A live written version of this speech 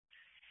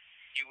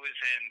He was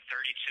in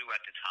 32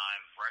 at the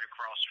time, right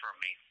across from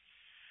me.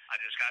 I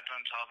just got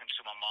done talking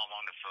to my mom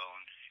on the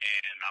phone,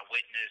 and I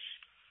witnessed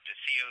the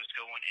COs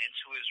going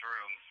into his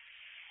room,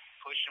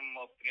 pushing him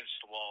up against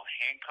the wall,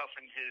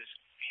 handcuffing his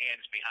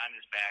hands behind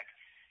his back,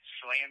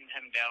 slamming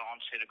him down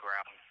onto the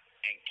ground,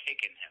 and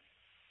kicking him.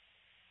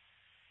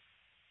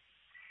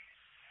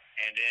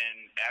 And then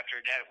after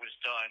that was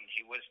done,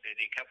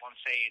 they kept on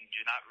saying,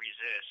 "Do not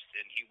resist,"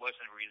 and he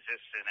wasn't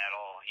resisting at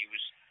all. He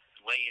was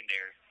laying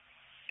there,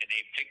 and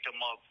they picked him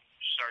up,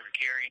 started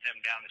carrying him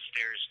down the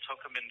stairs,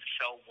 took him into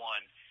cell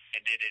 1,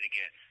 and did it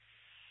again.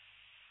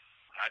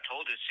 I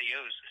told the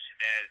COs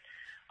that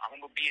I'm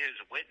going to be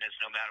his witness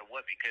no matter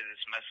what, because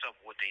it's messed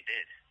up what they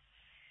did.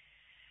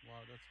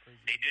 Wow, that's crazy.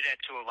 They do that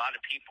to a lot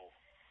of people,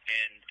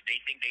 and they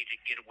think they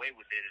can get away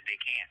with it, and they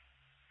can't.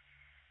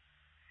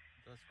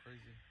 That's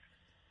crazy.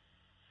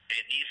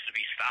 It needs to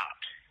be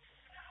stopped.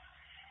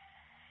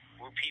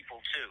 We're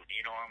people too,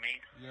 you know what I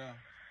mean? Yeah,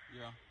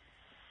 yeah.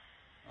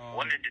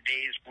 One of the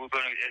days we're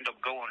going to end up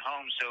going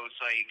home, so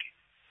it's like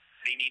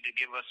they need to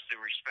give us the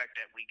respect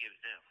that we give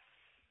them.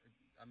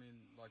 I mean,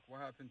 like,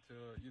 what happened to,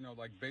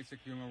 like, basic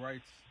human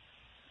rights?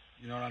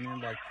 You know what I mean?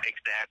 Like,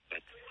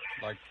 exactly.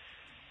 Like,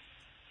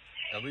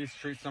 at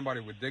least treat somebody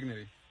with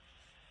dignity.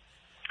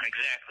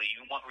 Exactly.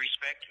 You want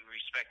respect, you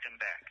respect them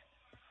back.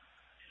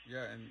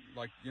 Yeah, and,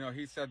 like,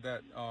 he said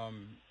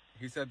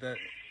that,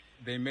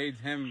 they made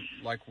him,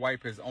 like,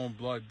 wipe his own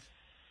blood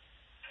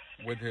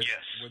with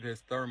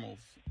his thermals.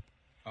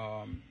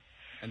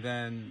 And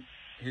then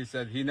he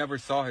said he never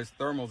saw his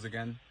thermals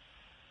again,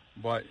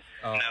 but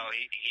no,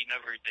 he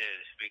never did,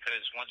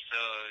 because once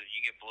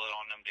you get blood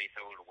on them, they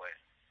throw it away.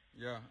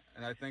 Yeah,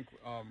 and I think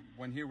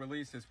when he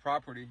released his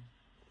property,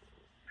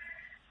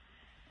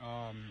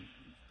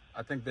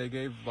 I think they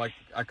gave, like,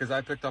 because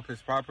I picked up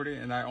his property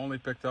and I only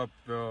picked up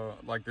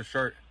the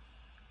shirt.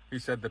 He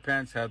said the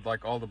pants had,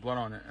 like, all the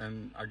blood on it,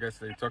 and I guess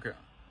they took it.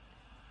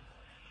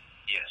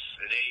 Yes,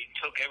 they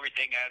took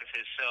everything out of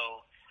his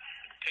cell,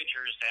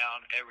 pictures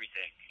down,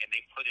 everything, and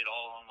they put it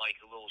all on, like,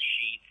 a little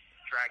sheet,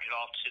 dragged it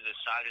off to the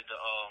side of the,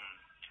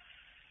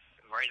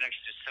 right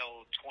next to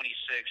cell 26,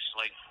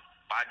 like,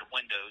 by the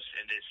windows,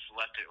 and just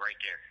left it right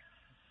there.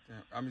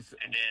 Yeah, and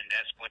then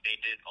that's when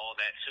they did all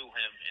that to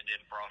him, and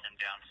then brought him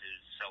down to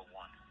cell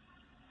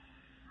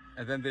 1.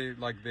 And then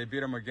they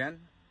beat him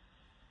again?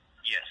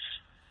 Yes.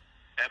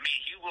 I mean,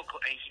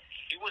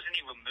 he wasn't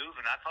even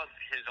moving. I thought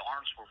his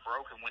arms were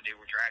broken when they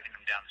were dragging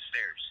him down the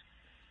stairs.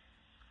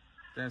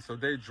 Then, so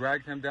they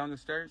dragged him down the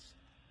stairs?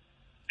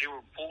 They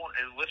were pulling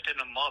and lifting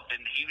him up, and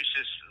he was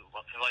just,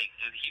 like,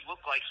 he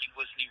looked like he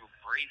wasn't even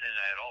breathing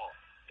at all.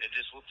 It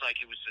just looked like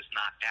he was just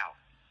knocked out.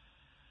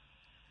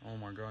 Oh,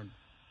 my God.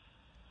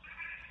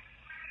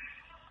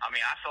 I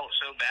mean, I felt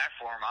so bad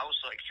for him. I was,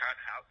 like,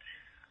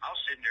 I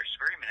was sitting there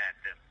screaming at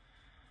them.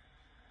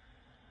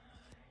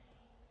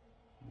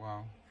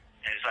 Wow.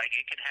 And it's like,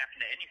 it can happen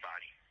to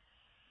anybody.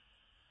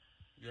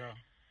 Yeah.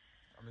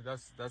 I mean,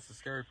 that's the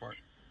scary part.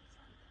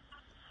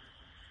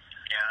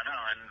 Yeah, I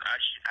know. And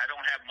I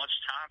don't have much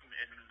time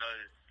in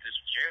this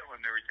jail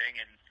and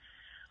everything, and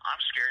I'm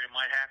scared it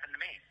might happen to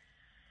me.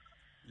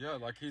 Yeah,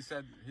 like he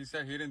said he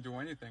didn't do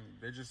anything.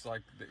 They just,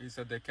 like, he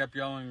said they kept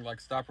yelling,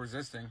 like, stop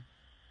resisting.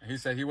 And he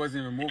said he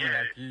wasn't even moving.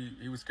 Yeah. Like,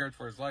 he was scared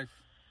for his life.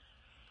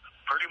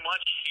 Pretty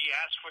much, he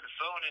asked for the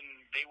phone,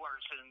 and they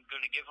weren't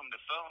going to give him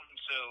the phone,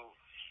 so...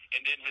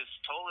 And then his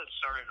toilet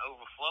started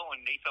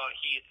overflowing. They thought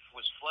he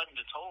was flooding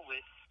the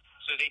toilet,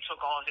 so they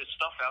took all his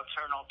stuff out,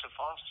 turned off the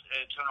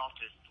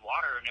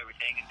water and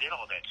everything, and did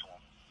all that to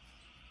him.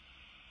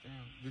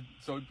 Damn.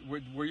 So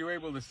were you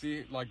able to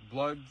see, like,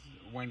 blood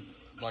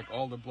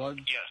all the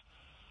blood? Yeah,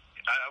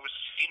 I was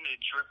seeing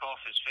it drip off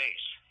his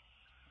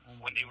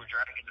face when they were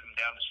dragging him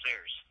down the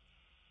stairs.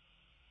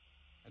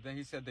 And then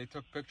he said they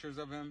took pictures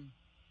of him,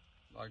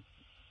 like.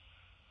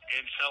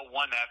 In cell 1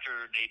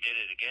 after they did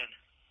it again.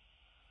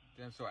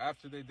 Damn, so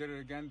after they did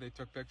it again, they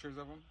took pictures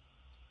of him?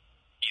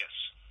 Yes.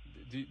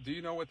 Do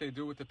you know what they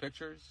do with the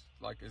pictures?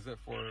 Like, is it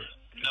for...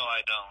 No,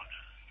 I don't.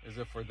 Is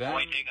it for them?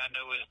 The only thing I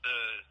know is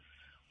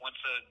once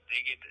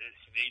they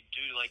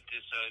do, like,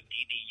 this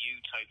DDU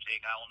type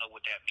thing. I don't know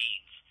what that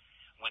means.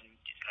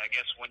 I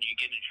guess when you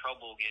get in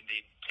trouble again,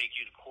 they take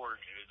you to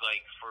court,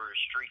 like, for a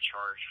street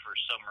charge for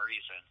some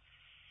reason.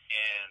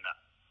 And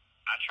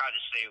I try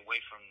to stay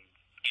away from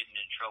getting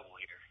in trouble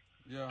here.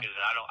 Yeah. Because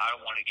I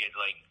don't want to get,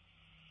 like,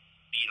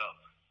 beat up.